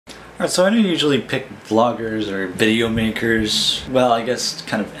Alright, so I don't usually pick vloggers or video makers. Well, I guess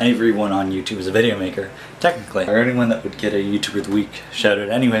kind of everyone on YouTube is a video maker, technically. Or anyone that would get a YouTuber of the Week shout out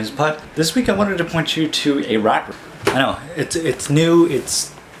anyways. But this week I wanted to point you to a rapper. I know, it's new,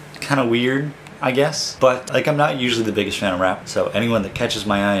 it's kind of weird, I guess. But like, I'm not usually the biggest fan of rap, so anyone that catches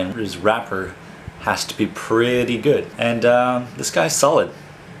my eye and is rapper has to be pretty good. And this guy's solid.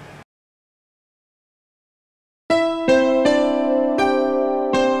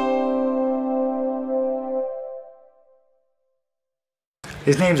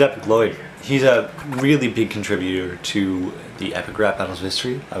 His name's EPICLLOYD. He's a really big contributor to the epic rap battles of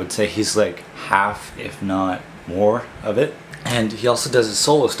history. I would say he's like half, if not more, of it. And he also does his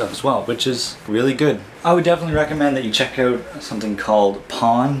solo stuff as well, which is really good. I would definitely recommend that you check out something called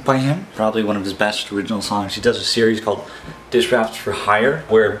Pawn by him. Probably one of his best original songs. He does a series called Diss Raps for Hire,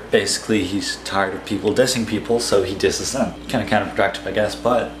 where basically he's tired of people dissing people, so he disses them. Kind of counterproductive, I guess,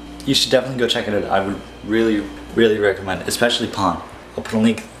 but you should definitely go check it out. I would really recommend it, especially Pawn. I'll put a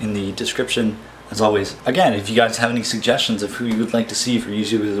link in the description, as always. Again, if you guys have any suggestions of who you would like to see for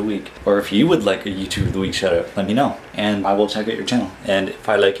YouTuber of the Week, or if you would like a YouTuber of the Week shout out, let me know, and I will check out your channel. And if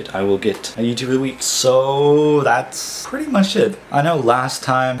I like it, I will get a YouTuber of the Week. So that's pretty much it. I know last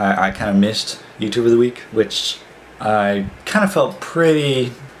time I kind of missed YouTuber of the Week, which I kind of felt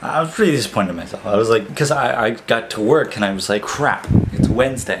I was pretty disappointed in myself. I was like, because I got to work and I was like, crap, it's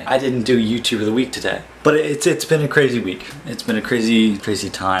Wednesday. I didn't do YouTuber of the Week today. But it's been a crazy week. It's been a crazy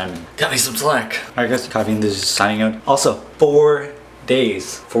time. Got me some slack. Alright guys, Coffee and this is signing out. Also, 4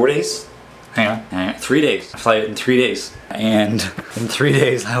 days. 4 days? Hang on. 3 days. I fly out in 3 days. And in 3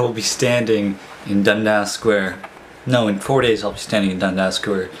 days I will be standing in Dundas Square. No, in 4 days I'll be standing in Dundas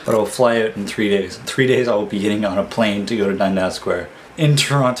Square. But I will fly out in 3 days. In 3 days I will be getting on a plane to go to Dundas Square in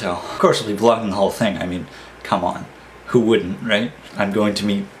Toronto. Of course I'll be vlogging the whole thing. I mean, come on. Who wouldn't, right? I'm going to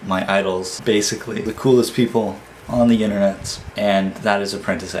meet my idols, basically the coolest people on the internet, and that is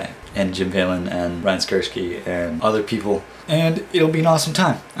Apprentice A, and Jim Valen, and Ryan Skarsky, and other people, and it'll be an awesome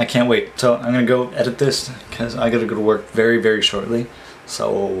time. I can't wait. So I'm gonna go edit this because I gotta go to work very shortly.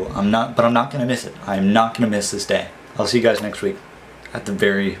 So I'm not gonna miss it. I'm not gonna miss this day. I'll see you guys next week at the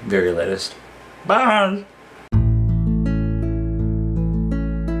very latest. Bye.